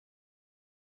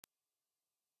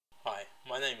Hi,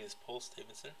 my name is Paul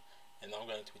Stevenson and I'm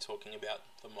going to be talking about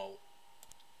the mole.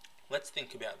 Let's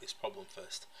think about this problem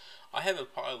first. I have a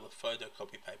pile of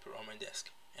photocopy paper on my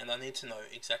desk and I need to know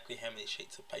exactly how many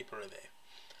sheets of paper are there.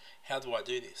 How do I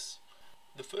do this?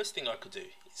 The first thing I could do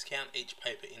is count each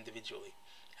paper individually.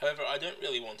 However, I don't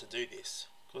really want to do this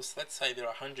because let's say there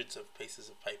are hundreds of pieces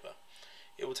of paper.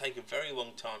 It will take a very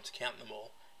long time to count them all,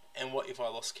 and what if I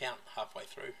lost count halfway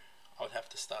through? I would have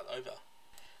to start over.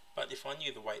 But if I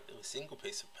knew the weight of a single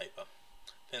piece of paper,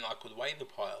 then I could weigh the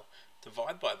pile,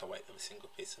 divide by the weight of a single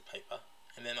piece of paper,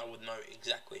 and then I would know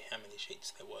exactly how many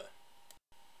sheets there were.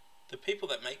 The people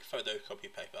that make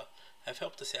photocopy paper have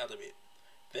helped us out a bit.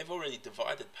 They've already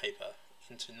divided paper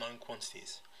into known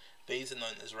quantities. These are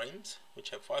known as reams,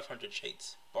 which have 500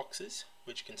 sheets, boxes,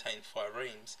 which contain 5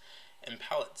 reams, and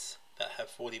pallets that have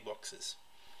 40 boxes.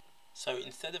 So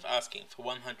instead of asking for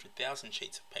 100,000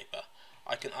 sheets of paper,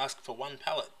 I can ask for one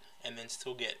pallet and then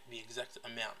still get the exact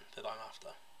amount that I'm after.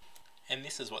 And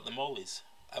this is what the mole is,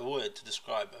 a word to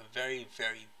describe a very,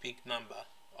 very big number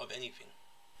of anything.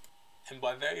 And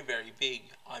by very, very big,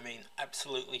 I mean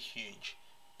absolutely huge.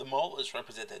 The mole is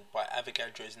represented by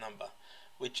Avogadro's number,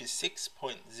 which is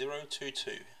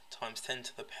 6.022 times 10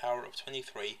 to the power of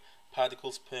 23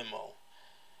 particles per mole.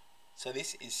 So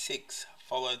this is 6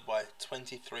 followed by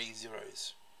 23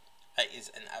 zeros. That is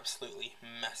an absolutely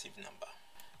massive number.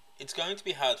 It's going to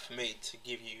be hard for me to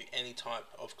give you any type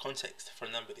of context for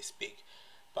a number this big,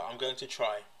 but I'm going to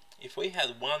try. If we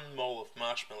had 1 mole of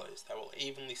marshmallows that were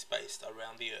evenly spaced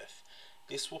around the Earth,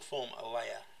 this will form a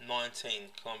layer 19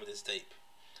 kilometers deep.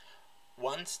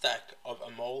 1 stack of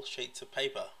a mole sheets of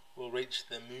paper will reach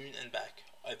the moon and back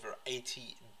over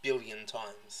 80 billion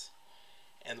times.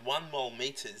 And 1 mole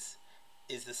meters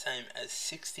is the same as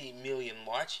 60 million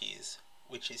light years,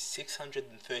 which is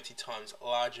 630 times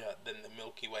larger than the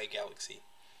Milky Way galaxy.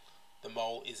 The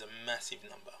mole is a massive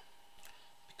number.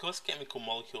 Because chemical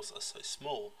molecules are so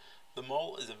small, the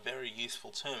mole is a very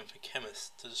useful term for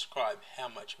chemists to describe how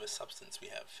much of a substance we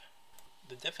have.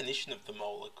 The definition of the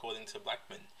mole, according to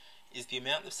Blackman, is the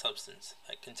amount of substance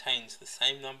that contains the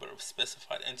same number of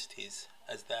specified entities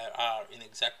as there are in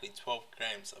exactly 12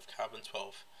 grams of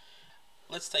carbon-12.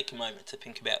 Let's take a moment to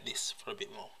think about this for a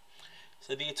bit more.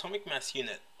 So the atomic mass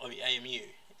unit, or the AMU,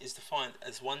 is defined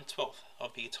as 1/12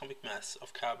 of the atomic mass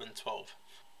of carbon-12.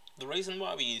 The reason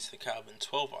why we use the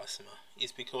carbon-12 isomer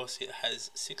is because it has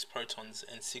 6 protons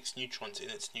and 6 neutrons in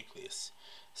its nucleus,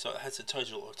 so it has a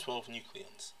total of 12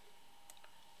 nucleons.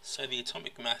 So the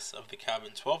atomic mass of the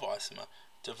carbon-12 isomer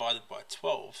divided by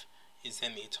 12 is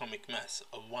then the atomic mass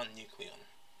of 1 nucleon,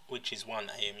 which is 1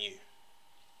 AMU.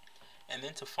 And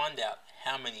then to find out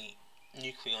how many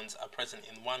nucleons are present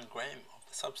in 1 gram of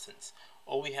the substance,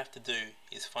 all we have to do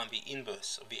is find the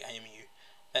inverse of the AMU,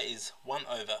 that is 1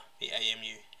 over the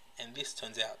AMU, and this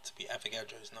turns out to be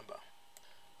Avogadro's number.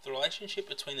 The relationship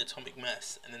between atomic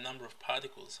mass and the number of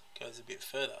particles goes a bit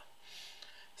further.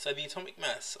 So the atomic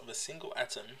mass of a single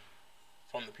atom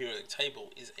from the periodic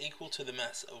table is equal to the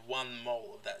mass of 1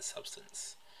 mole of that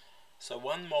substance. So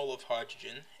 1 mole of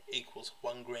hydrogen equals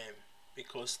 1 gram,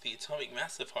 because the atomic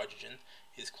mass of hydrogen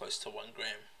is close to 1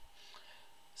 gram.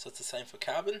 So it's the same for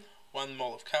carbon. 1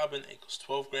 mole of carbon equals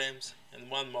 12 grams, and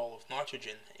 1 mole of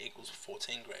nitrogen equals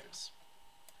 14 grams.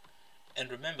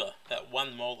 And remember that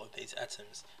 1 mole of these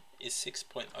atoms is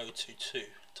 6.022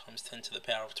 times 10 to the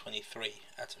power of 23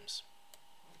 atoms.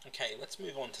 Okay, let's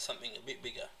move on to something a bit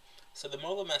bigger. So the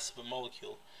molar mass of a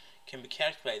molecule can be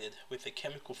calculated with the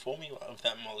chemical formula of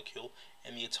that molecule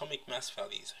and the atomic mass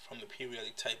values from the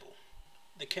periodic table.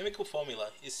 The chemical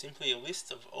formula is simply a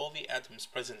list of all the atoms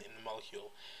present in the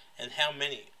molecule and how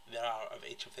many there are of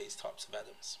each of these types of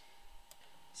atoms.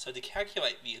 So to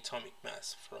calculate the atomic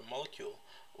mass for a molecule,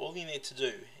 all you need to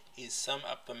do is sum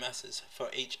up the masses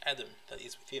for each atom that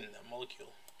is within that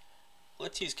molecule.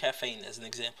 Let's use caffeine as an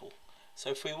example. So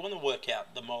if we want to work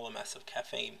out the molar mass of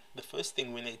caffeine, the first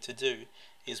thing we need to do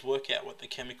is work out what the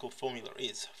chemical formula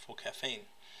is for caffeine.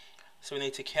 So we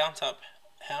need to count up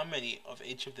how many of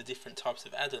each of the different types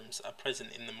of atoms are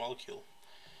present in the molecule.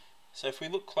 So if we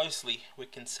look closely, we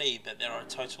can see that there are a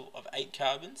total of 8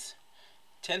 carbons,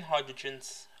 10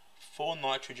 hydrogens, 4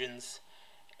 nitrogens,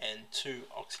 and 2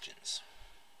 oxygens.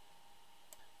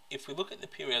 If we look at the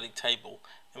periodic table,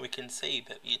 then we can see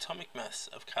that the atomic mass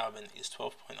of carbon is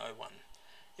 12.01.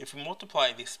 If we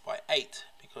multiply this by 8,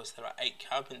 because there are 8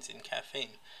 carbons in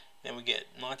caffeine, then we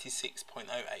get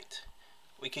 96.08.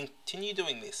 We continue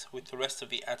doing this with the rest of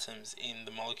the atoms in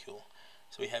the molecule.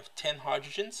 So we have 10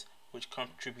 hydrogens, which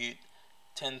contribute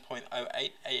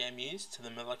 10.08 AMUs to the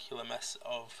molecular mass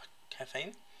of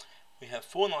caffeine. we have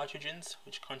 4 nitrogens,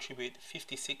 which contribute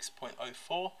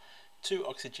 56.04, 2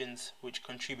 oxygens, which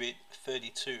contribute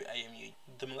 32 AMU.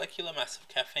 The molecular mass of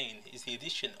caffeine is the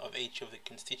addition of each of the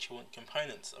constituent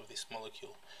components of this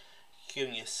molecule,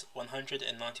 giving us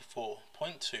 194.2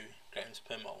 grams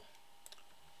per mole.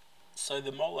 So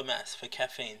the molar mass for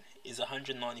caffeine is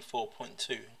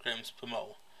 194.2 grams per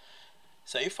mole.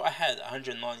 So if I had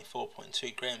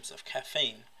 194.2 grams of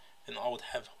caffeine, then I would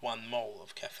have 1 mole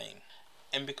of caffeine.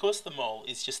 And because the mole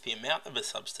is just the amount of a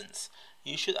substance,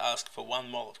 you should ask for 1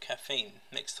 mole of caffeine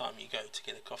next time you go to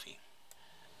get a coffee.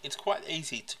 It's quite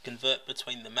easy to convert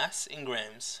between the mass in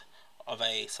grams of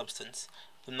a substance,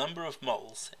 the number of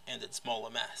moles, and its molar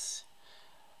mass.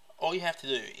 All you have to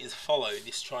do is follow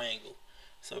this triangle.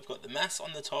 So we've got the mass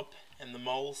on the top and the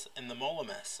moles and the molar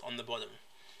mass on the bottom.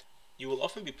 You will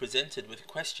often be presented with a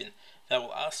question that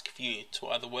will ask for you to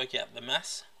either work out the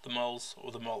mass, the moles,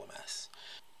 or the molar mass.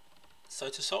 So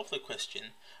to solve the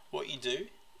question, what you do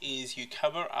is you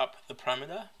cover up the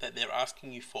parameter that they're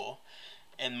asking you for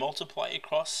and multiply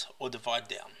across or divide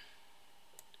down.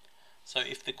 So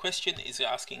if the question is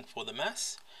asking for the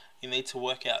mass, you need to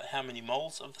work out how many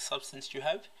moles of the substance you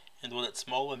have and what its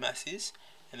molar mass is,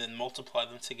 and then multiply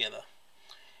them together.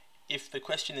 If the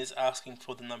question is asking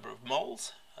for the number of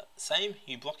moles, same,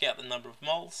 you block out the number of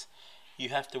moles, you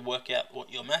have to work out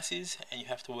what your mass is, and you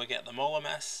have to work out the molar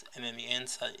mass, and then the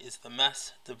answer is the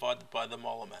mass divided by the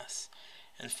molar mass.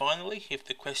 And finally, if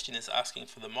the question is asking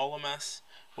for the molar mass,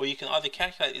 well, you can either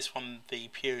calculate this from the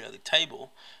periodic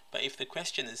table, but if the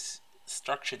question is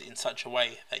structured in such a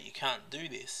way that you can't do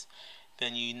this,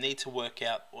 then you need to work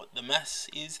out what the mass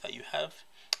is that you have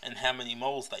and how many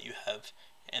moles that you have,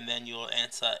 and then your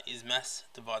answer is mass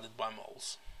divided by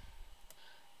moles.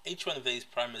 Each one of these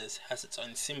parameters has its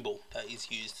own symbol that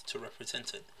is used to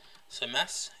represent it. So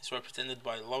mass is represented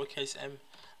by lowercase m,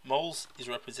 moles is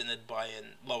represented by a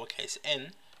lowercase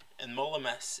n, and molar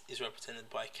mass is represented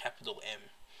by capital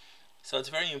M. So it's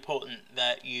very important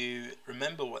that you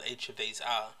remember what each of these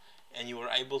are, and you are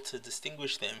able to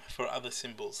distinguish them for other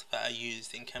symbols that are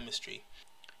used in chemistry.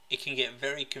 It can get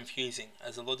very confusing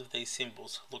as a lot of these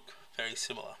symbols look very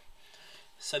similar.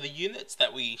 So the units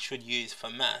that we should use for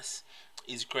mass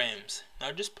is grams. Now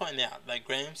I'll just point out that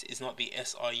grams is not the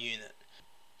SI unit,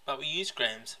 but we use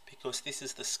grams because this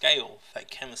is the scale that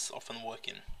chemists often work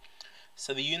in.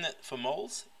 So the unit for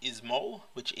moles is mole,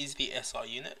 which is the SI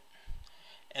unit,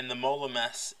 and the molar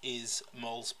mass is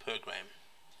moles per gram.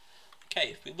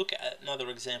 Okay, if we look at another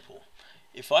example,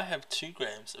 if I have 2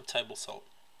 grams of table salt,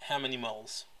 how many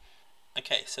moles?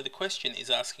 Okay, so the question is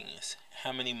asking us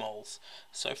how many moles.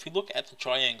 So if we look at the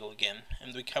triangle again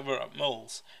and we cover up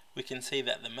moles, we can see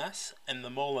that the mass and the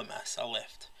molar mass are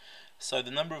left. So the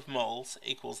number of moles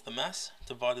equals the mass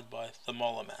divided by the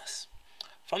molar mass.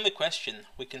 From the question,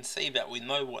 we can see that we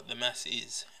know what the mass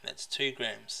is, and that's 2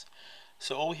 grams.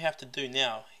 So all we have to do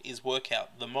now is work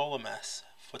out the molar mass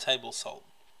for table salt.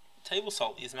 Table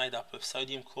salt is made up of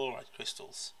sodium chloride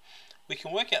crystals. We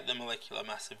can work out the molecular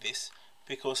mass of this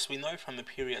because we know from the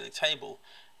periodic table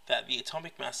that the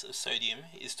atomic mass of sodium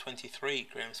is 23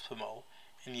 grams per mole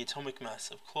and the atomic mass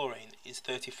of chlorine is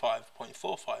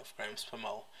 35.45 grams per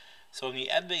mole. So when we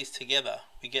add these together,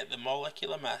 we get the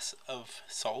molecular mass of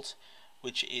salt,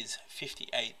 which is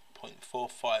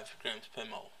 58.45 grams per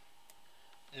mole.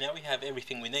 Now we have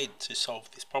everything we need to solve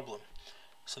this problem.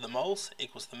 So the moles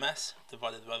equals the mass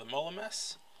divided by the molar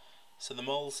mass. So the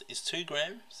moles is 2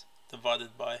 grams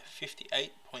divided by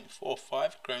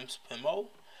 58.45 grams per mole.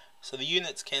 So the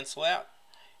units cancel out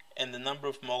and the number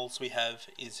of moles we have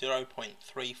is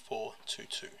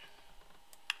 0.3422.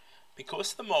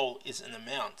 Because the mole is an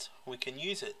amount, we can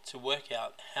use it to work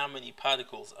out how many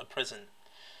particles are present.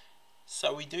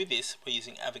 So we do this by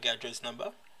using Avogadro's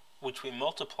number, which we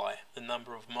multiply the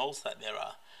number of moles that there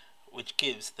are, which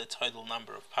gives the total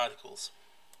number of particles.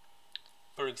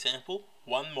 For example,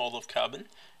 1 mole of carbon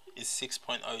is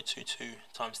 6.022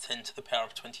 times 10 to the power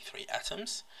of 23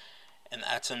 atoms, and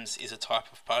atoms is a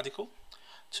type of particle.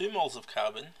 2 moles of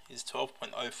carbon is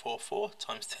 12.044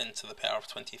 times 10 to the power of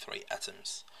 23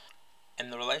 atoms.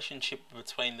 And the relationship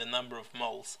between the number of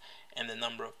moles and the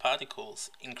number of particles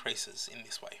increases in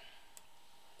this way.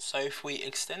 So if we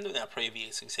extend on our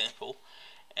previous example,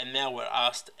 and now we're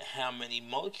asked how many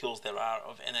molecules there are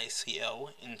of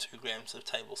NaCl in 2 grams of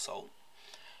table salt,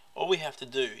 all we have to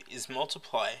do is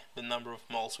multiply the number of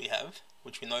moles we have,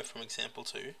 which we know from example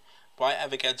 2, by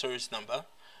Avogadro's number,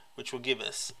 which will give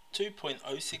us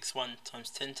 2.061 times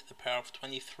 10 to the power of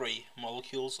 23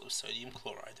 molecules of sodium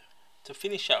chloride. To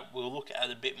finish up, we'll look at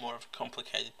a bit more of a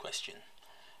complicated question.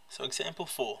 So example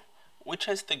 4, which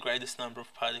has the greatest number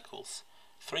of particles?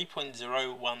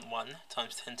 3.011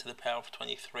 times 10 to the power of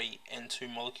 23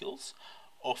 N2 molecules,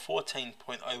 or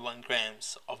 14.01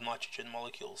 grams of nitrogen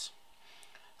molecules.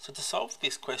 So to solve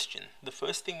this question, the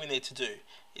first thing we need to do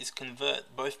is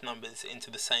convert both numbers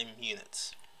into the same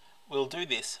units. We'll do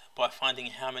this by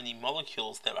finding how many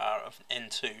molecules there are of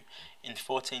N2 in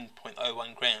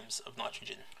 14.01 grams of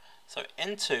nitrogen. So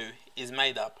N2 is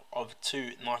made up of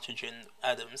two nitrogen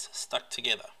atoms stuck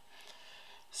together.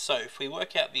 So if we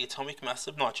work out the atomic mass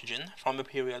of nitrogen from the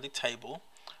periodic table,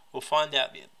 we'll find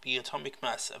out that the atomic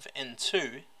mass of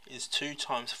N2 is 2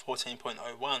 times 14.01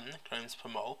 grams per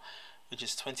mole, which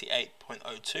is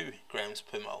 28.02 grams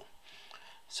per mole.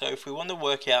 So if we want to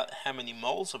work out how many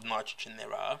moles of nitrogen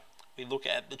there are, we look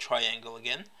at the triangle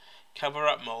again, cover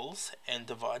up moles and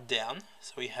divide down.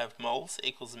 So we have moles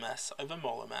equals mass over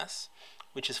molar mass,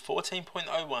 which is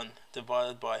 14.01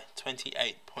 divided by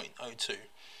 28.02.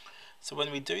 So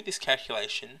when we do this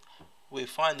calculation, we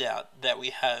find out that we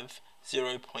have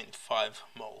 0.5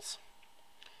 moles.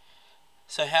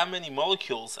 So how many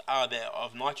molecules are there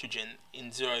of nitrogen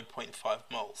in 0.5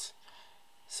 moles?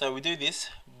 So we do this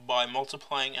by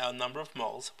multiplying our number of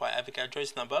moles by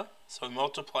Avogadro's number. So we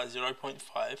multiply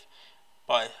 0.5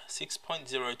 by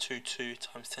 6.022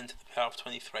 times 10 to the power of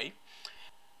 23,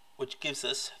 which gives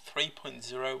us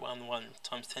 3.011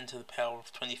 times 10 to the power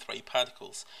of 23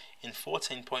 particles in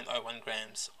 14.01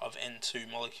 grams of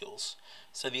N2 molecules.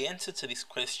 So the answer to this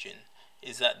question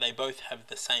is that they both have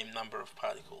the same number of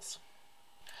particles.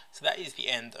 So that is the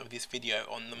end of this video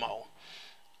on the mole.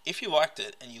 If you liked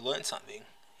it and you learned something,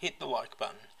 hit the like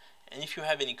button. And if you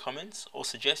have any comments or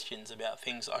suggestions about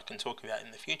things I can talk about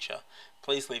in the future,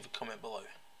 please leave a comment below.